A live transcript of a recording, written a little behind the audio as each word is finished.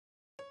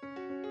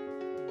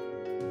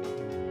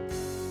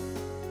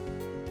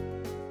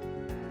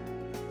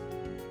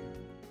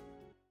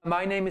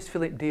My name is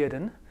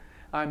Dearden.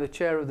 I'm the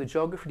chair of the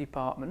geography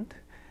department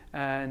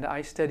and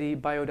I study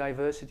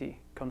biodiversity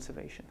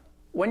conservation.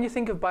 When you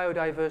think of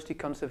biodiversity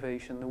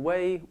conservation, the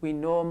way we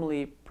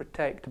normally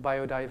protect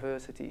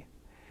biodiversity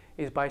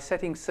is by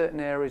setting certain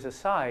areas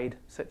aside,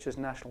 such as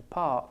national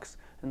parks,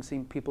 and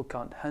saying people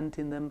can't hunt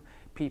in them,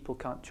 people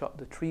can't chop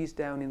the trees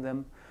down in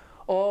them,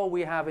 or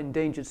we have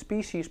endangered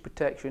species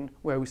protection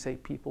where we say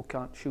people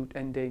can't shoot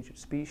endangered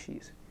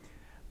species.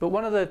 But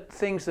one of the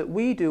things that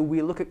we do,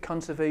 we look at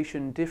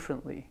conservation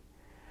differently.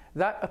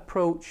 That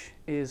approach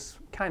is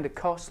kind of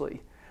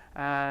costly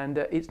and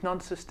it's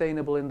not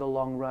sustainable in the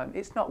long run.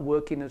 It's not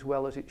working as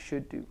well as it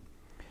should do.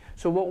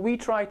 So what we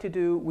try to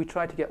do, we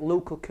try to get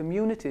local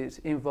communities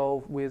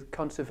involved with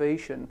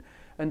conservation,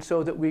 and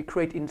so that we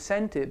create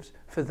incentives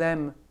for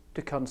them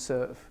to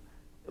conserve.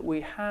 We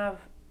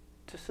have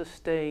to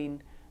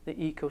sustain the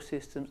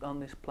ecosystems on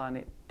this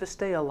planet to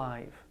stay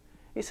alive.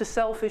 It's a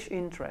selfish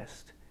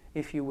interest,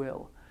 if you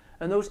will.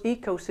 And those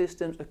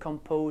ecosystems are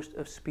composed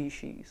of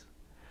species.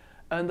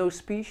 And those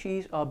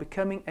species are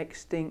becoming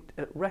extinct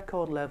at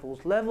record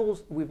levels,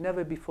 levels we've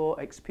never before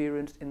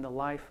experienced in the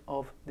life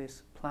of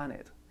this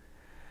planet.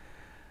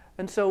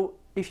 And so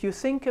if you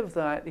think of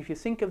that, if you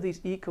think of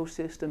these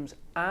ecosystems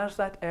as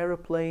that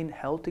aeroplane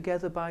held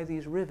together by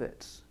these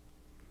rivets,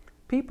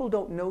 people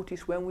don't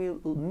notice when we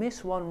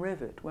miss one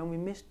rivet, when we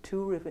miss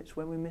two rivets,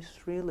 when we miss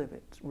three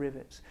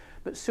rivets.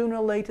 But sooner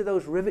or later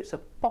those rivets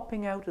are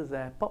popping out of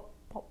there, pop,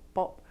 pop,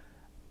 pop,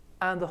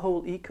 and the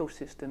whole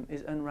ecosystem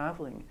is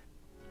unraveling.